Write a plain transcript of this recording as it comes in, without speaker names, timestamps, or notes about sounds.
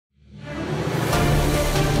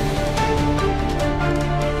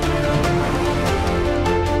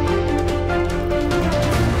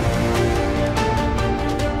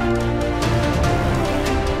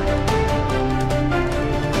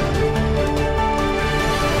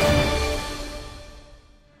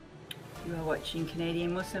watching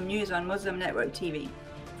Canadian Muslim news on Muslim Network TV.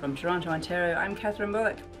 From Toronto, Ontario, I'm Catherine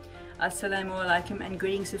Bullock. Assalamu alaikum and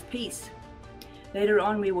greetings of peace. Later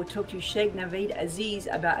on, we will talk to Shk Navaid Aziz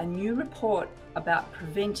about a new report about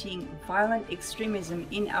preventing violent extremism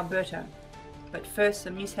in Alberta. But first,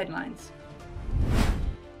 some news headlines.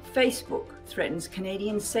 Facebook threatens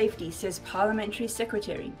Canadian safety, says Parliamentary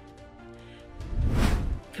Secretary.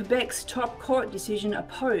 Quebec's top court decision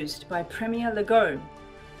opposed by Premier Legault.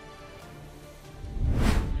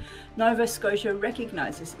 Nova Scotia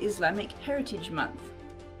recognises Islamic Heritage Month.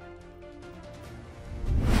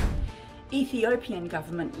 Ethiopian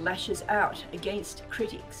government lashes out against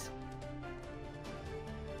critics.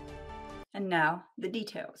 And now the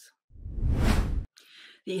details.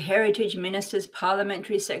 The Heritage Minister's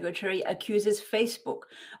Parliamentary Secretary accuses Facebook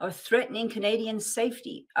of threatening Canadian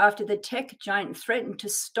safety after the tech giant threatened to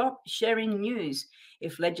stop sharing news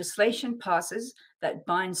if legislation passes that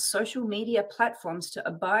binds social media platforms to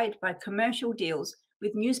abide by commercial deals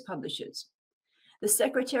with news publishers. The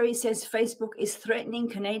Secretary says Facebook is threatening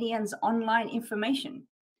Canadians' online information.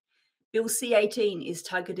 Bill C-18 is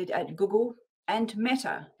targeted at Google and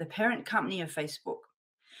Meta, the parent company of Facebook.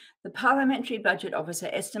 The Parliamentary Budget Officer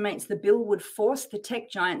estimates the bill would force the tech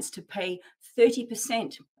giants to pay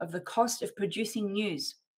 30% of the cost of producing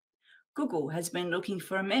news. Google has been looking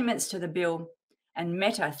for amendments to the bill, and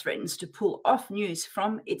Meta threatens to pull off news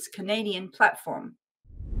from its Canadian platform.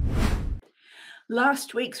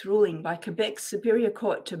 Last week's ruling by Quebec's Superior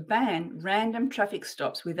Court to ban random traffic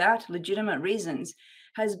stops without legitimate reasons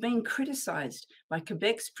has been criticised by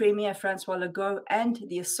Quebec's Premier François Legault and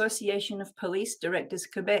the Association of Police Directors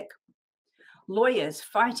Quebec. Lawyers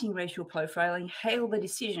fighting racial profiling hail the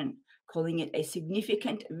decision, calling it a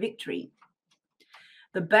significant victory.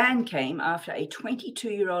 The ban came after a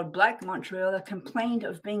 22-year-old Black Montrealer complained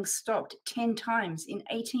of being stopped 10 times in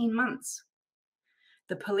 18 months.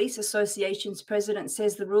 The Police Association's president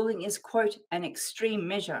says the ruling is, quote, an extreme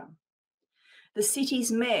measure. The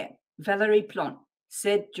city's mayor, Valérie Plante,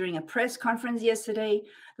 said during a press conference yesterday,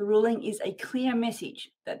 the ruling is a clear message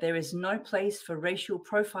that there is no place for racial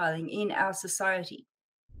profiling in our society.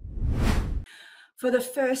 For the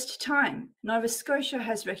first time, Nova Scotia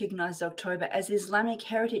has recognised October as Islamic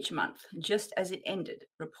Heritage Month, just as it ended,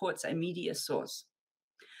 reports a media source.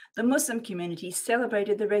 The Muslim community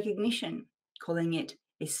celebrated the recognition, calling it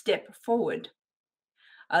a step forward.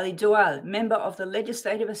 Ali Doual, member of the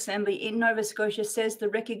Legislative Assembly in Nova Scotia, says the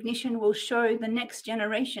recognition will show the next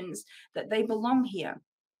generations that they belong here.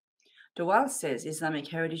 Doual says Islamic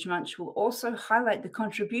Heritage Month will also highlight the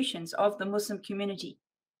contributions of the Muslim community.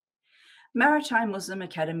 Maritime Muslim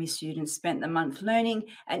Academy students spent the month learning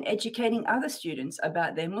and educating other students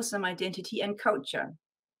about their Muslim identity and culture.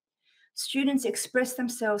 Students express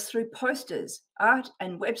themselves through posters, art,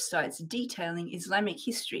 and websites detailing Islamic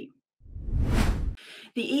history.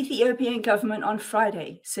 The Ethiopian government on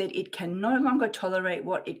Friday said it can no longer tolerate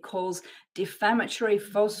what it calls defamatory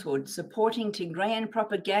falsehood supporting Tigrayan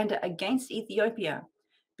propaganda against Ethiopia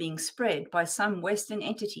being spread by some Western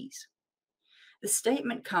entities. The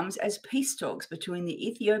statement comes as peace talks between the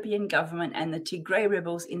Ethiopian government and the Tigray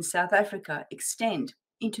rebels in South Africa extend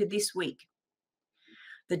into this week.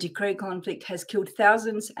 The Tigray conflict has killed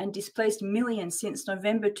thousands and displaced millions since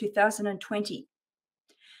November 2020.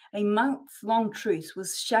 A month-long truce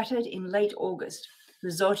was shattered in late August,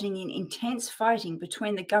 resulting in intense fighting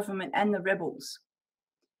between the government and the rebels.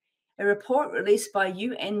 A report released by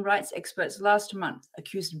UN rights experts last month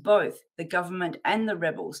accused both the government and the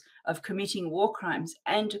rebels of committing war crimes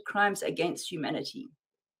and crimes against humanity.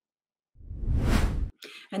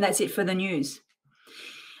 And that's it for the news.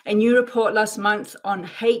 A new report last month on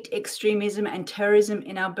hate, extremism, and terrorism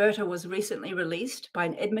in Alberta was recently released by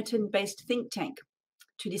an Edmonton-based think tank.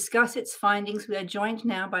 To discuss its findings, we are joined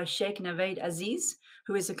now by Shk Navaid Aziz,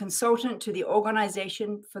 who is a consultant to the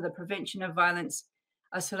Organisation for the Prevention of Violence.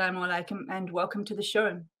 Assalamu alaikum and welcome to the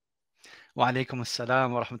show. Wa alaikum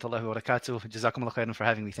assalam wa rahmatullahi wa barakatuh. Jazakumullah khairan for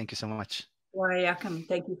having me. Thank you so much. Wa alaikum.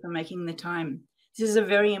 Thank you for making the time. This is a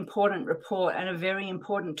very important report and a very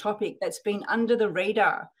important topic that's been under the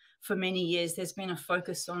radar for many years. There's been a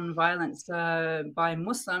focus on violence by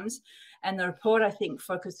Muslims, and the report, I think,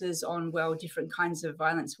 focuses on, well, different kinds of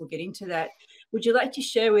violence. We'll get into that. Would you like to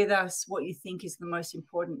share with us what you think is the most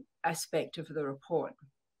important aspect of the report?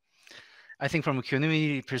 I think from a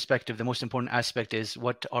community perspective, the most important aspect is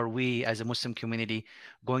what are we as a Muslim community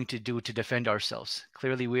going to do to defend ourselves?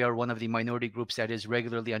 Clearly, we are one of the minority groups that is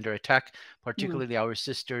regularly under attack, particularly our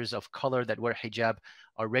sisters of color that wear hijab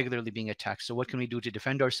are regularly being attacked. So what can we do to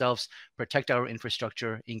defend ourselves, protect our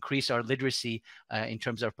infrastructure, increase our literacy in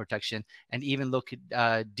terms of protection, and even look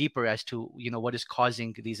deeper as to what is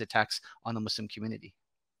causing these attacks on the Muslim community?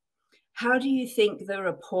 How do you think the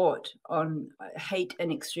report on hate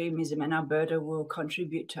and extremism in Alberta will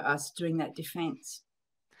contribute to us doing that defense?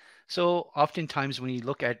 So oftentimes when you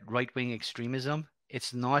look at right-wing extremism,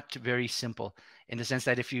 it's not very simple in the sense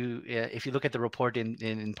that if you look at the report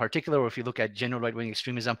in particular, or if you look at general right-wing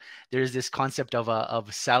extremism, there's this concept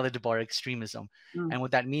of salad bar extremism. And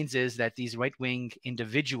what that means is that these right-wing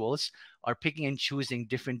individuals are picking and choosing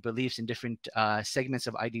different beliefs and different segments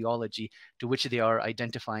of ideology to which they are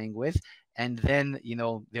identifying with. And then,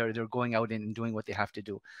 they're going out and doing what they have to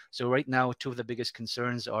do. So right now, two of the biggest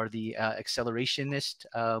concerns are the accelerationist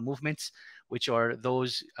movements, which are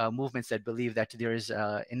those movements that believe that there is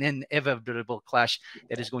an inevitable clash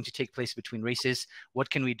that is going to take place between races. What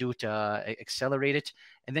can we do to accelerate it?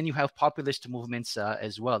 And then you have populist movements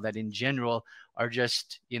as well that in general are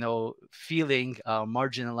just, feeling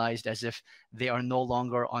marginalized, as if they are no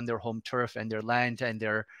longer on their home turf, and their land and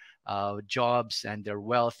their jobs and their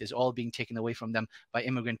wealth is all being taken away from them by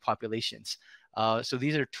immigrant populations. So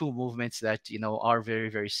these are two movements that, are very,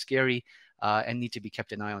 very scary and need to be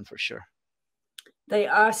kept an eye on for sure. They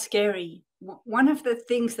are scary. One of the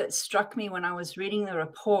things that struck me when I was reading the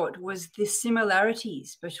report was the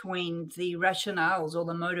similarities between the rationales or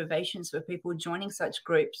the motivations for people joining such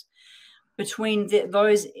groups, between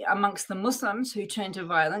those amongst the Muslims who turn to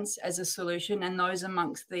violence as a solution and those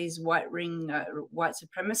amongst these white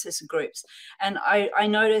supremacist groups. And I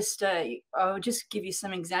noticed, I'll just give you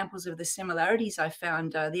some examples of the similarities I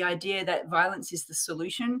found. The idea that violence is the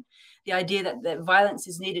solution, the idea that violence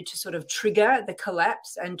is needed to sort of trigger the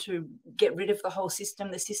collapse and to get rid of the whole system.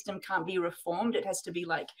 The system can't be reformed. It has to be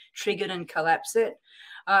like triggered and collapse it.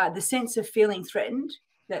 The sense of feeling threatened,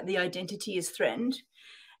 that the identity is threatened,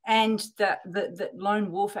 and that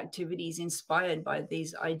lone wolf activities inspired by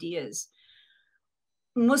these ideas.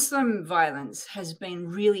 Muslim violence has been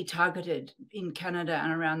really targeted in Canada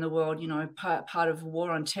and around the world, part of war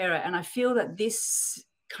on terror. And I feel that this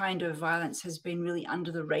kind of violence has been really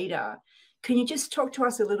under the radar. Can you just talk to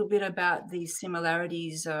us a little bit about these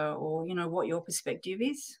similarities or what your perspective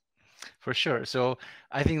is? For sure. So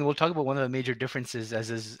I think we'll talk about one of the major differences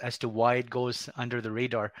as to why it goes under the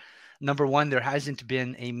radar. Number one, there hasn't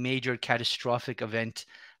been a major catastrophic event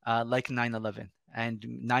like 9/11. And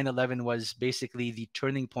 9/11 was basically the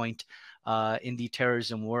turning point in the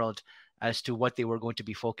terrorism world as to what they were going to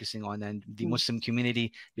be focusing on. And the Muslim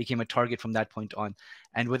community became a target from that point on.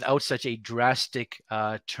 And without such a drastic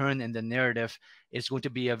turn in the narrative, it's going to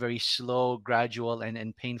be a very slow, gradual,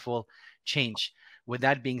 and painful change. With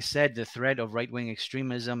that being said, the threat of right-wing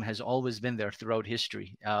extremism has always been there throughout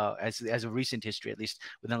history, as of recent history, at least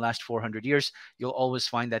within the last 400 years. You'll always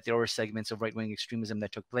find that there were segments of right-wing extremism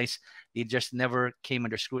that took place. They just never came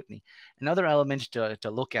under scrutiny. Another element to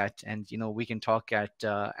look at, and we can talk at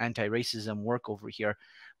anti-racism work over here,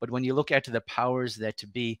 but when you look at the powers that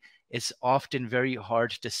be, it's often very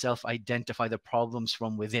hard to self-identify the problems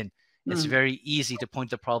from within. It's very easy to point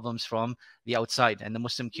the problems from the outside, and the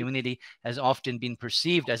Muslim community has often been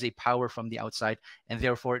perceived as a power from the outside, and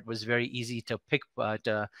therefore it was very easy to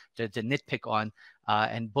nitpick on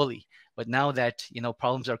and bully. But now that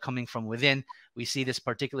problems are coming from within, we see this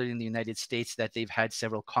particularly in the United States, that they've had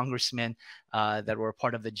several congressmen that were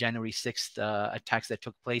part of the January 6th attacks that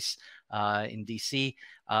took place in DC,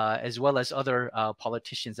 as well as other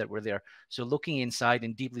politicians that were there. So looking inside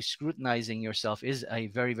and deeply scrutinizing yourself is a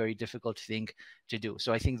very, very difficult thing to do.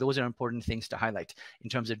 So I think those are important things to highlight in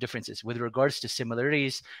terms of differences. With regards to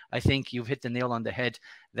similarities, I think you've hit the nail on the head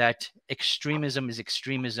that extremism is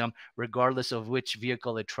extremism regardless of which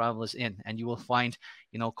vehicle it travels in. And you will find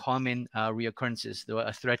common reoccurrences,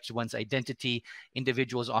 a threat to one's identity,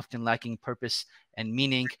 individuals often lacking purpose and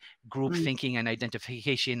meaning, group thinking and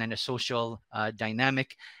identification, and a social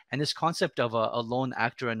dynamic. And this concept of a lone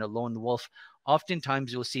actor and a lone wolf,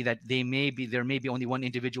 oftentimes you'll see that there may be only one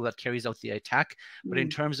individual that carries out the attack, but in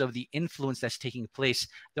terms of the influence that's taking place,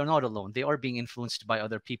 they're not alone. They are being influenced by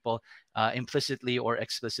other people, implicitly or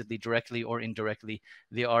explicitly, directly or indirectly.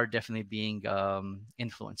 They are definitely being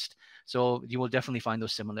influenced. So you will definitely find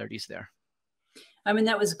those similarities there. I mean,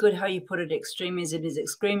 that was good how you put it. Extremism is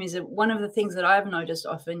extremism. One of the things that I've noticed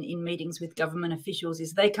often in meetings with government officials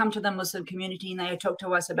is they come to the Muslim community and they talk to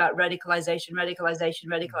us about radicalization.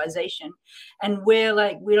 And we're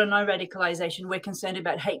like, we don't know radicalization. We're concerned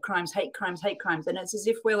about hate crimes. And it's as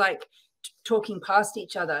if we're like talking past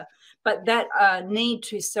each other. But that need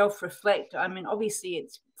to self-reflect, I mean, obviously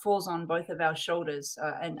it falls on both of our shoulders.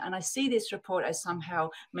 And I see this report as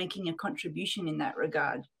somehow making a contribution in that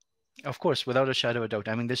regard. Of course, without a shadow of a doubt.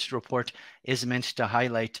 I mean, this report is meant to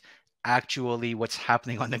highlight actually what's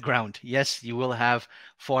happening on the ground. Yes, you will have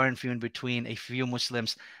far and few in between a few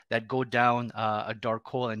Muslims that go down a dark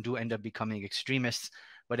hole and do end up becoming extremists.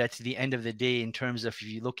 But at the end of the day, in terms of if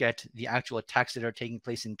you look at the actual attacks that are taking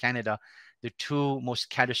place in Canada, the two most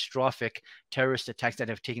catastrophic terrorist attacks that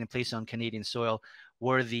have taken place on Canadian soil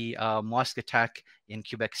were the mosque attack in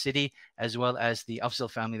Quebec City, as well as the Afzal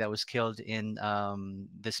family that was killed in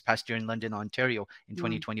this past year in London, Ontario in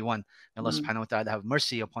 2021. May Allah subhanahu wa ta'ala have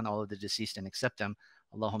mercy upon all of the deceased and accept them.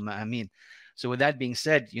 Allahumma ameen. So with that being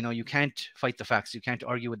said, you know, you can't fight the facts. You can't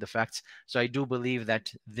argue with the facts. So I do believe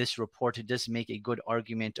that this report does make a good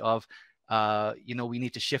argument of you know, we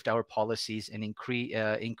need to shift our policies and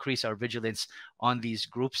increase our vigilance on these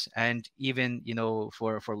groups, and even, you know,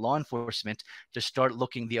 for law enforcement to start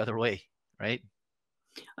looking the other way, right?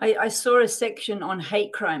 I saw a section on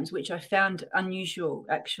hate crimes, which I found unusual,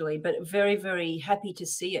 actually, but very, very happy to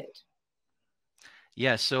see it.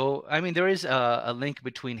 Yeah, so I mean, there is a link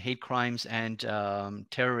between hate crimes and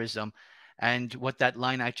terrorism. And what that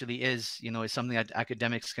line actually is, you know, is something that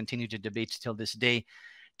academics continue to debate till this day.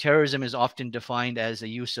 Terrorism is often defined as a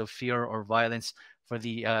use of fear or violence for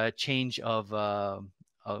the change of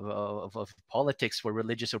politics for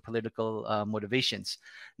religious or political motivations.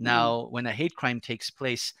 Now, when a hate crime takes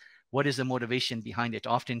place, what is the motivation behind it?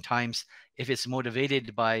 Oftentimes, if it's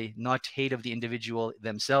motivated by not hate of the individual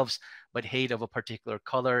themselves, but hate of a particular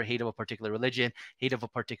color, hate of a particular religion, hate of a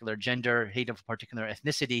particular gender, hate of a particular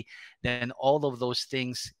ethnicity, then all of those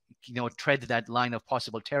things, you know, tread that line of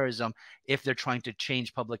possible terrorism if they're trying to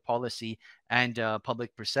change public policy and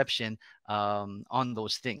public perception on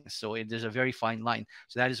those things. So there's a very fine line.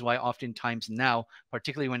 So that is why oftentimes now,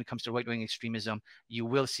 particularly when it comes to right-wing extremism, you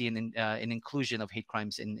will see an inclusion of hate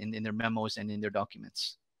crimes in their memos and in their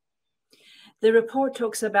documents. The report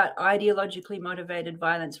talks about ideologically motivated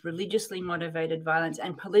violence, religiously motivated violence,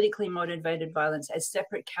 and politically motivated violence as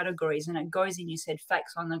separate categories. And it goes in, you said,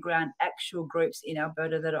 facts on the ground, actual groups in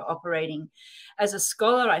Alberta that are operating. As a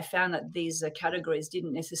scholar, I found that these categories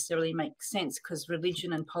didn't necessarily make sense because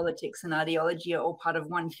religion and politics and ideology are all part of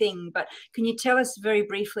one thing. But can you tell us very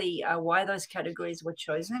briefly why those categories were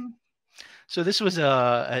chosen? So this was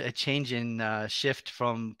a change in shift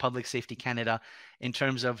from Public Safety Canada in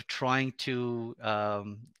terms of trying to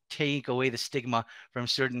take away the stigma from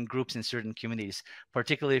certain groups and certain communities.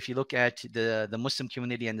 Particularly if you look at the Muslim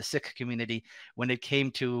community and the Sikh community, when it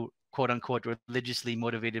came to quote unquote religiously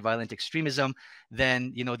motivated violent extremism, then,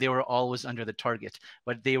 you know, they were always under the target.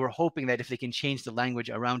 But they were hoping that if they can change the language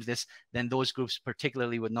around this, then those groups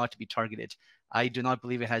particularly would not be targeted. I do not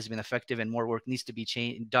believe it has been effective, and more work needs to be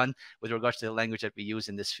done with regards to the language that we use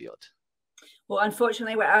in this field. Well,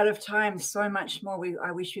 unfortunately, we're out of time. So much more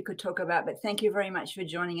I wish we could talk about, but thank you very much for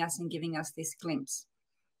joining us and giving us this glimpse.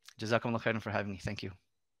 Jazakumullah khairan for having me. Thank you.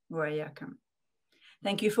 Wa yakum.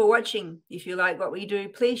 Thank you for watching. If you like what we do,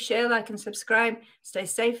 please share, like, and subscribe. Stay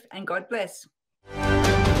safe and God bless.